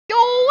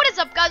What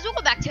is up, guys?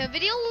 Welcome back to a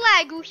video.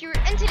 Lagu here,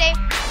 and today,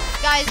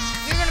 guys,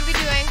 we're gonna be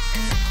doing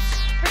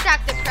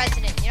protect the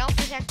president. You know,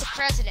 protect the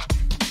president,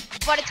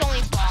 but it's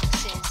only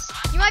boxes.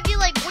 You might be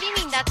like, what do you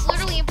mean? That's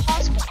literally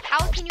impossible.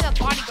 How can you have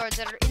bodyguards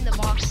that are in the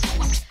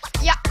boxes?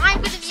 Yeah,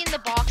 I'm gonna be in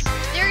the box.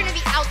 They're gonna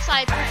be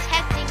outside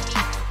protecting me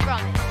from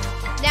it.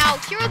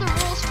 Now, here are the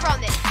rules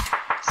from it.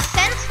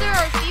 Since there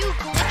are a few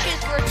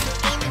glitches where if you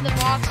aim in the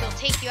box, it'll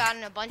take you out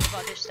and a bunch of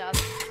other stuff.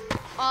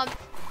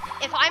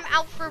 If I'm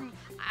out for,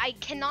 I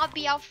cannot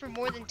be out for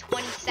more than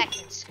 20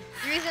 seconds.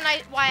 The reason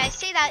why I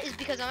say that is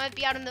because I might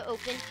be out in the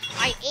open,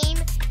 I aim,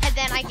 and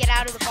then I get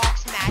out of the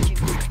box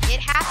magically. It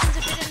happens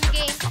a bit in the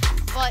game,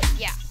 but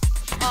yeah.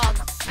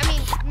 I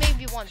mean,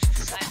 maybe once,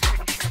 I'm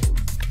pretty sure.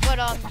 But,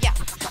 yeah.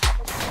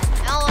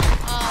 Now,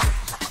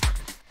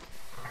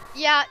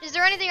 yeah, is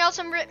there anything else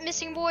I'm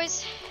missing,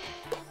 boys?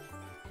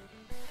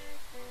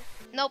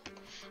 Nope.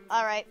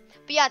 Alright.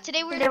 But yeah,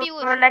 today we're gonna be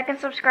with... Like and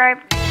subscribe.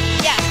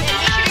 Yes, and make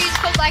sure to use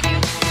code LAGU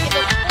in the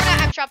Fortnite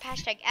App Shop,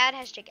 #ad,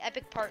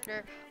 #epic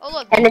partner. Oh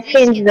look. And it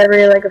changes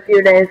every like a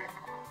few days.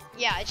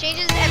 Yeah, it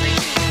changes every 2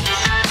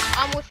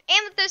 weeks. With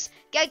Amethyst,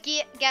 Get,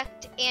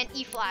 and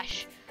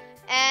E-Flash.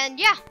 And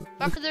yeah,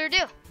 without further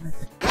ado,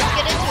 let's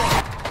get into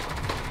it.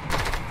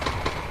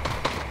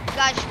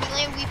 Guys, should we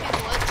land Weeping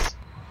Woods?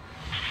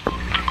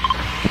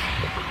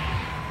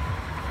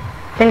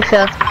 Think so.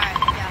 Alright,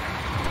 yeah.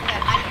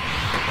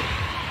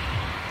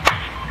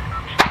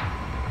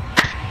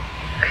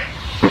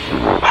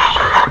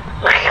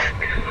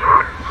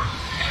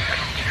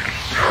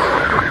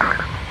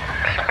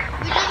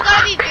 We just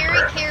gotta be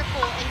very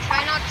careful and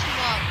try not to,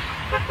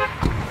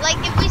 like,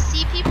 if we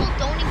see people,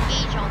 don't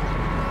engage on them.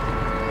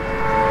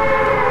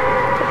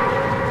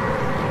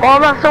 All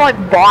of us are like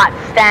bots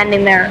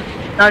standing there,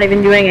 not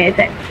even doing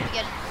anything.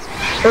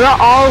 We got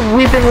all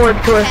Weeping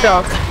Woods to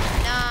ourselves.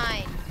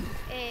 9,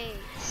 8,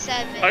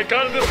 7. I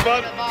got this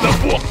one.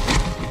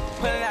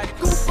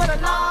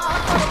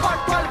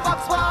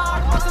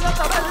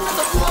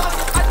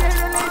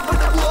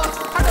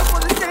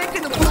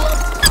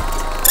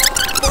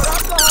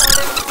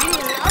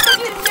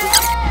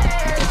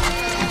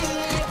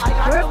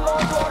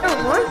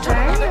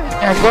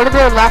 Yeah, go to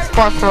the last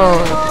spot for...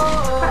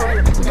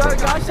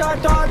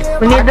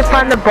 We need to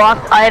find the box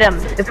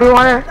items. If we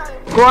wanna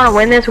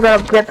win this, we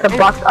gotta get the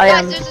box Guys,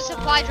 items. there's a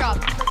supply drop.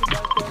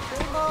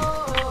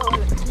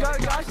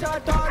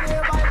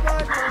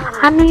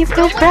 I need No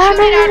one fish shoot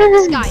it out of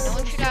the ramen. sky. No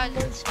one shoot it out of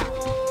the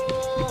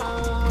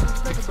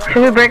sky.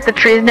 Should we break the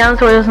trees down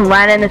so it doesn't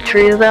land in the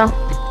trees though?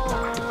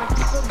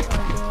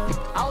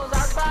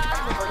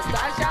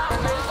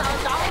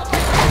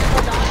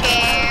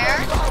 Share.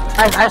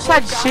 I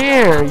said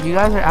share. You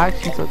guys are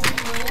actually so...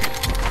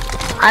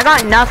 I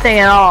got nothing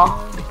at all.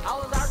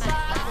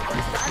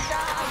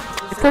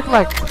 It took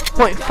like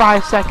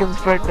 0.5 seconds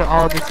for it to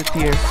all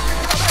disappear.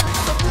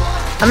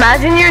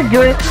 Imagine you're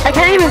doing. I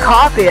can't even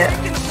copy it.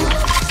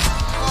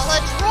 Well,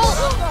 let's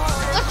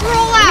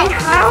roll out.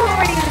 How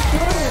are you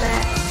doing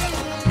that?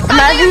 I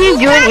Imagine know you move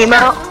doing faster.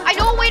 email. I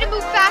know a way to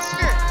move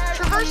faster.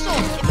 Traversal.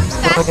 It moves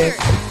faster.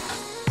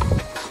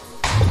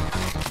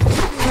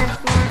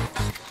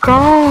 Go.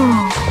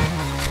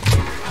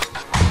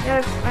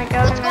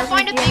 Let's go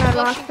find a big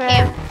bush and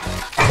camp.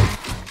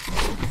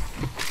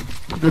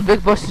 The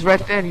big bush is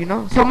right there, you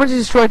know? Someone just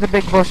destroyed the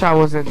big bush I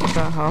was in.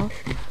 Huh?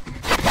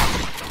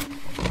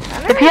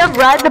 If you have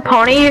Ride the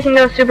Pony, you can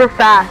go super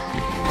fast.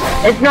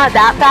 It's not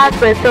that fast,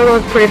 but it still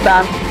goes pretty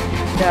fast.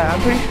 Yeah,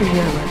 I'm pretty sure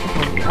you have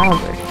it. I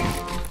have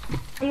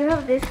it. You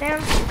have this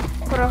down?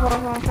 Hold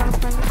on, I'm trying to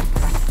find it.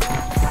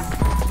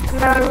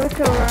 No, we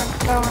could run.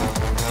 That one.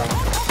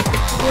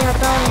 Yeah,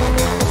 that one,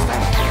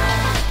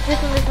 this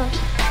one. This one.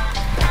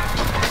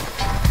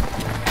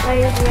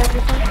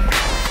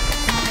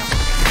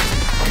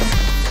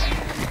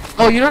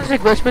 Oh, you know there's a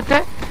glitch with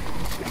that?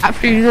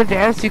 After you do the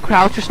dance, you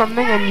crouch or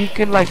something, and you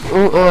can like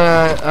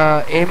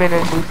aim in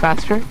and move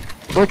faster.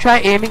 Go try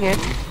aiming in.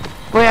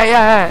 Oh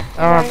yeah.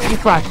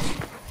 E-Flash.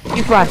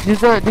 Do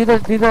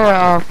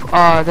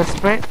the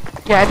sprint.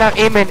 Yeah, now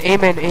aim in.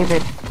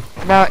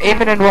 Now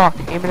aim in and walk.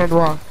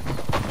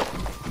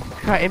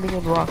 Try aiming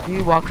and walk. Do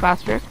you walk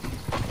faster?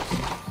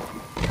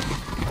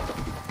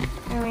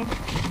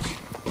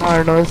 I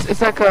don't know.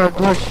 It's like a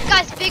glitch.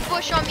 Guys, big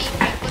bush on me.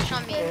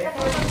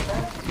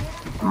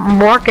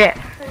 Mark it.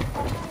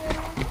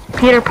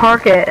 Peter,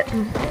 park it.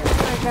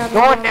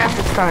 No one danced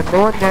this time.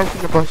 No one danced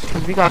in the bush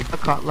because we got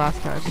caught last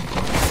time.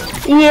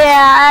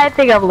 Yeah, I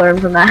think I've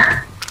learned from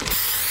that.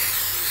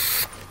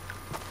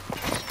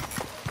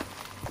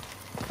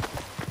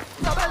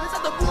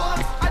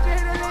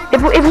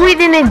 If we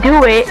didn't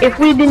do it, if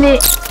we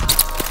didn't...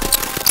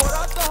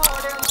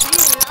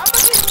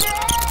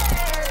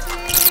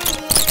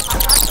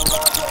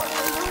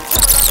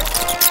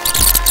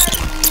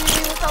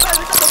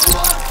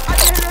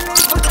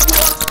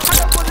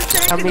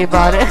 Tell me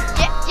about it.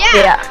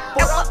 Yeah.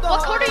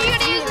 What code are you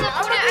gonna use in the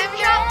Fortnite item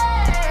shop?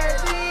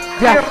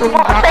 Definitely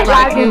not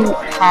Lagu.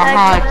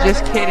 Haha,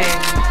 just kidding.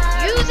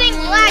 Using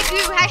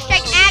Lagu,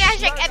 #ad,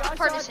 #epic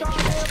partnership.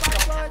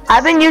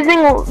 I've been using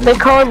the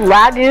code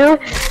LAGU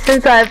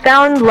since I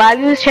found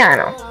LAGU's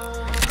channel.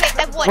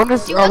 Wait, what? When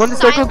the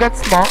circle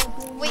gets small.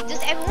 Wait,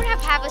 does everyone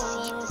have a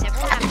seat? Does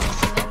everyone have a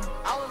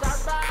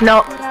seat?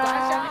 No.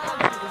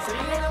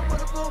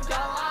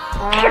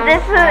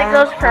 This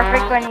goes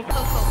perfect when you.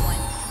 Coco one.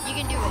 You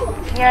can do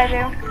it. Yeah, I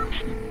do.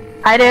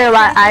 I did.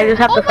 I just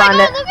have to find Oh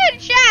my it. god, look at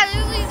chat.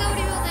 There's like so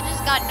many people that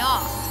just got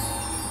knocked.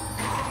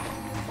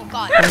 Oh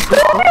god.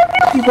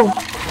 People.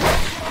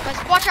 Guys,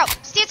 watch out.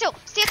 Stand still.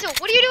 Stand still.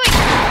 What are you doing?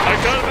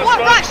 What?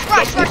 Rush.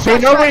 They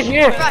know we're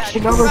here. Rush. They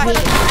know we're Rush.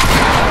 here.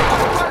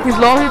 He's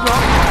low. He's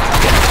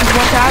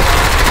one tap.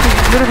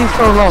 He's literally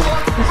so low.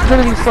 He's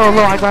literally so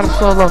low. I got him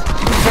so low.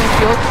 He's getting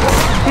killed.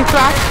 He's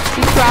flashed.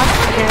 He's flashed.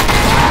 Again.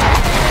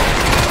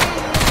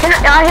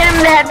 I hit him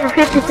in the head for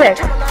 56.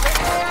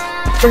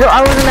 Because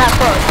I wasn't that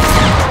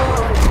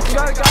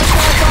close.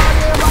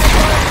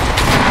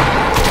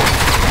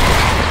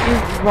 He's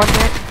one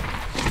hit.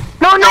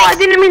 No, I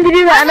didn't mean to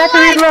do that. I meant to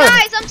reload.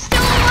 Guys, I'm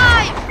still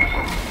alive.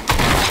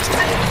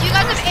 Do you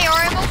guys have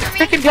AR ammo for me?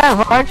 Take him down.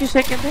 Why aren't you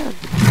taking him down?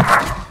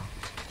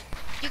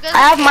 You guys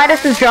I have AR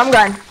Midas's ammo? drum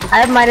gun. I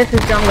have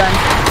Midas's drum gun.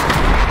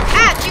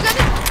 Ah, do you guys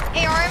have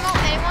AR ammo?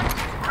 Anyone?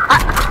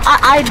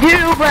 I do,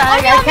 but I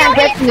can't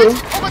get to you.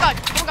 Oh my god,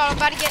 I'm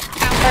about to get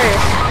out. There it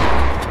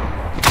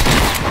is.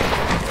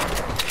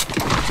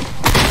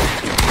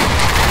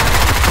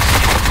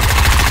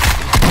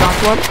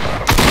 Knocked one.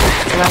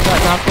 And I got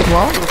knocked as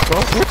well. Let's go.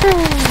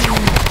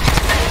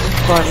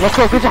 Fun. Let's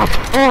go. Good job.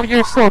 Oh,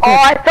 you're so good.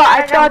 Oh, I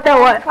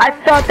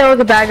thought that was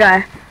a bad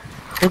guy.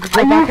 Let's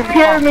go You back in the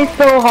scared me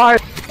so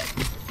hard.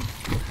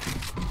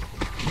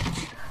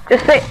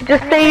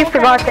 Just say you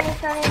forgot to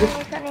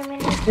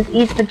just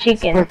eat the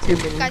chicken. for 2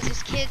 minutes. Guys,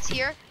 there's kids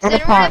here. There's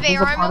Does a anyone pod, have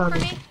there's a AR pod ammo on for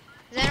it. me?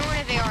 Does anyone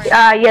have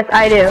AR ammo? Yes,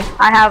 I do.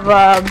 I have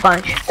a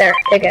bunch. There,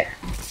 take it.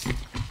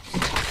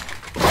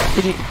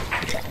 Did you,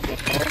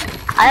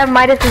 I have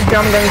Midas's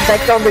drum gun because I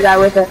killed the guy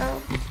with it.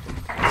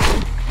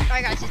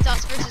 Alright guys, it's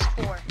us versus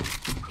 4.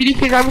 can you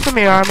grab me some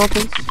AR ammo,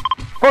 please?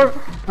 Or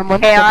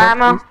Someone, AR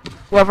someone, ammo? please.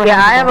 Whoever Yeah,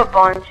 has I it. have a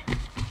bunch.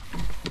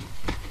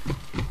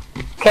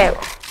 Okay.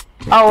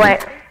 Oh wait.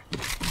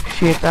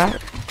 Appreciate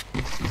that.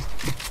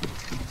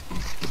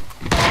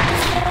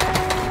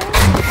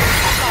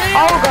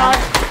 Oh god.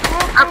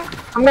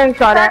 I'm getting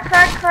shot at.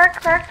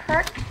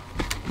 Crack.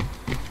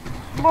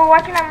 Well,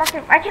 why can I mark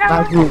it? I Not cannot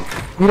mark you.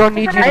 it. We don't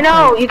need you. I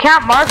know, you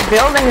can't mark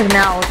buildings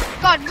now.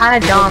 God, Kinda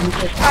dumb.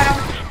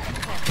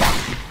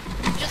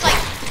 just like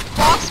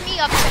box me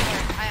up somewhere.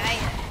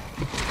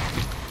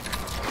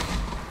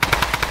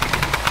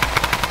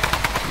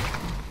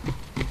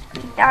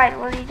 He died.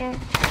 What are you doing?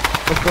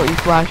 Let's go. You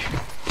flash.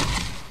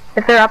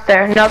 If they're up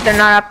there. Nope, they're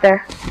not up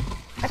there.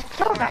 I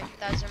killed him.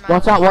 That was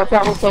Watch out. Watch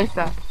out. Replace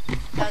that.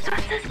 That was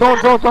amazing. Don't.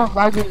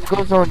 Laggers,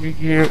 go zone.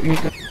 You're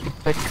good.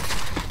 Like,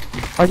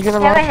 are you gonna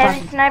I have a launch heavy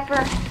pad?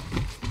 sniper.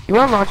 You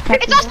wanna launch pad?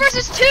 It's us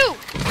versus 2!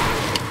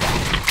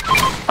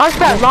 Launch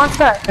pad, launch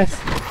pad. Yes.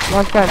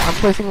 Launch pad. I'm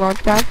placing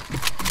launch pad.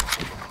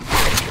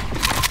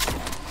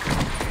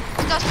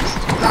 It's us versus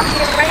 2.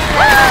 Right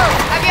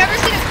Have you ever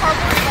seen a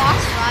cardboard box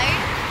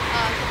ride?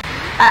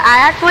 I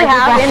actually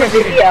have in a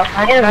video.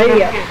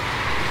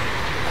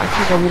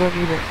 Actually, no, we don't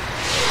need it.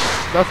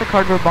 That's a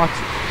cardboard box.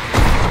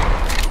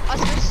 Us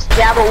versus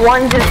Yeah, but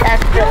one just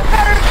extra.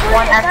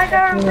 One I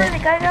got extra.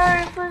 rebooted. I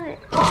got rebooted.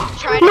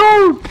 try to...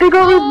 No, they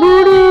got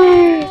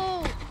rebooted.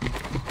 Oh,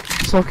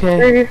 It's okay.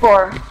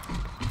 3v4.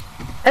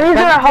 That means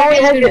they're a Holly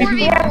it's a heavy.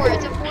 4v4.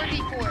 It's a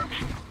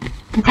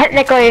 4v4.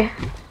 Technically,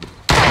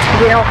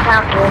 they don't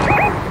count me.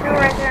 You're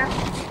right there.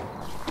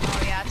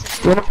 Oh yeah, it's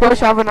a You wanna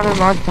push? I have another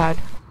launch pad.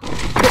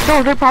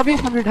 No, they're probably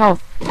 100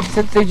 health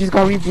since they just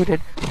got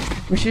rebooted.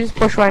 We should just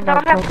push right They now.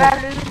 don't have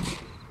bad loot.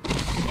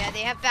 Yeah,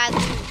 they have bad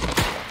loot.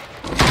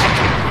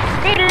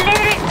 They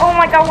literally. Oh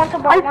my god, one to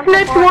ball. I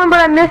sniped one, but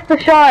I missed the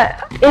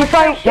shot. If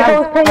I was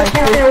paying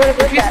attention, I would've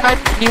If hit you that.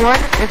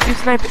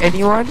 snipe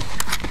anyone,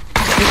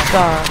 just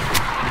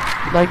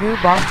Legu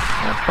box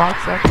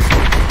up.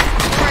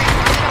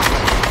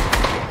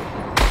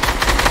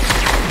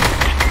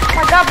 Oh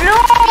my god, blue.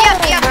 Yeah.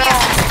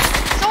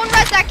 Someone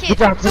res that kid. Good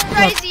job, Someone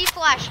good res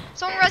Z-flash.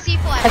 Someone res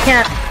Z-flash. I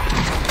can't.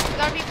 You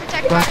gotta be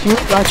protected. Got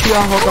you.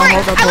 I'll hold Don't worry,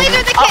 on. I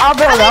lasered the kid. I'll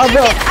build, I I'll lasered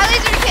the build.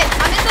 kid.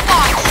 I'm in the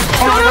box.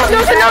 No,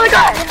 there's another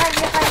guy.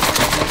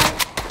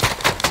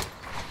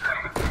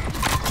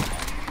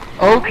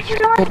 Oh,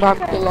 did not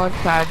the launch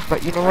pad,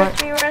 but you know what?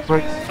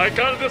 Works. I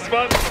got this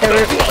one. They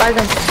revive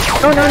them.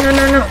 No.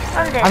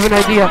 I have an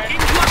idea.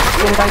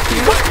 What I see?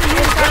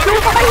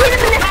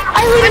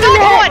 I hit him in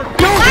the head.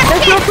 No,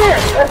 that's not fair.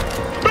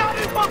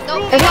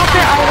 No, That's not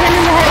fair. I hit him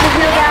in the head with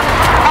zero down.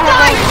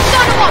 die, you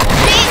son of a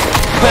bitch!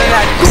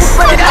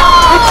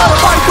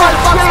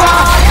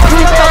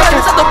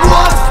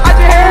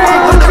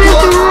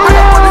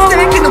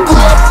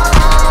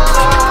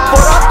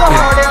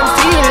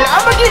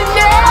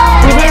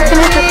 We didn't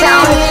finish the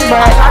challenge,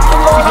 but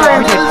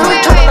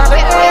Wait.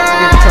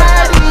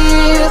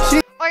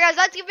 Alright guys,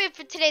 that's it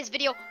for today's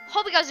video.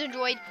 Hope you guys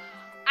enjoyed.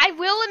 I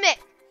will admit,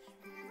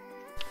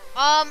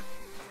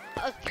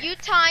 a few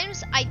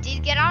times I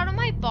did get out of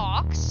my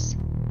box.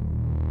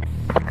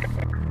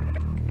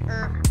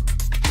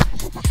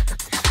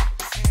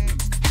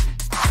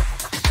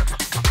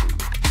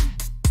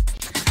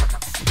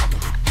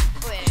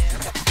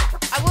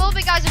 I will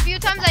admit, guys, a few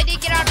times I did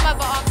get out of my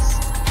box,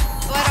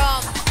 but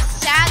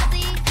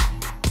sadly,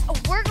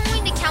 we're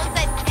going to count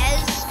that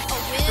as a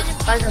win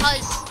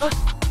because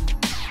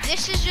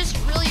this is just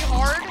really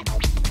hard,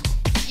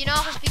 you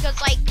know, because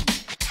like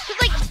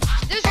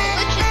there's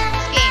glitches in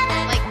this game.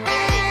 Like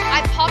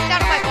I popped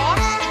out of my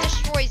box, it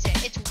destroys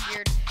it. It's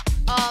weird.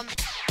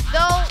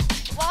 Though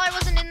while I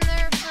wasn't in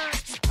there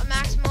for a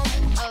maximum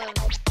of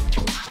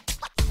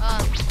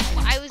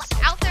I was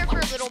out there for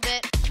a little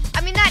bit.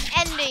 I mean that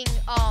ending,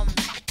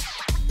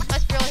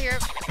 let's be real here.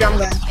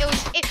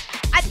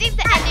 I think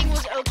the ending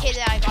was okay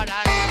that I got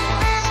out of my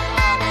box.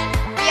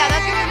 Yeah,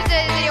 that's gonna be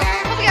the video.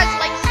 Hope you guys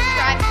like,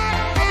 subscribe.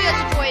 Hope you guys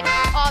enjoyed.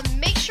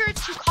 Make sure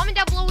to comment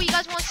down below what you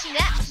guys want to see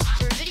next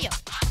for a video.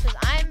 Because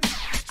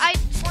I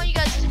want you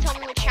guys to tell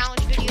me what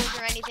challenge videos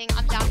or anything.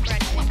 I'm down for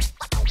anything.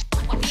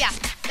 But yeah,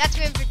 that's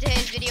it for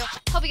today's video.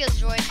 Hope you guys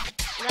enjoyed.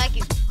 Like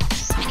it.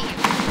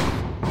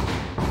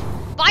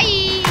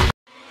 Bye!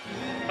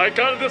 I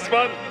call this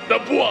one the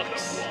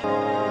box.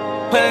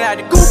 Pulling out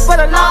the coop for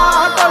the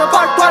lawn,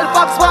 12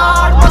 Fox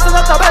 1, what's in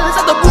the tabelle is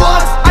at the box.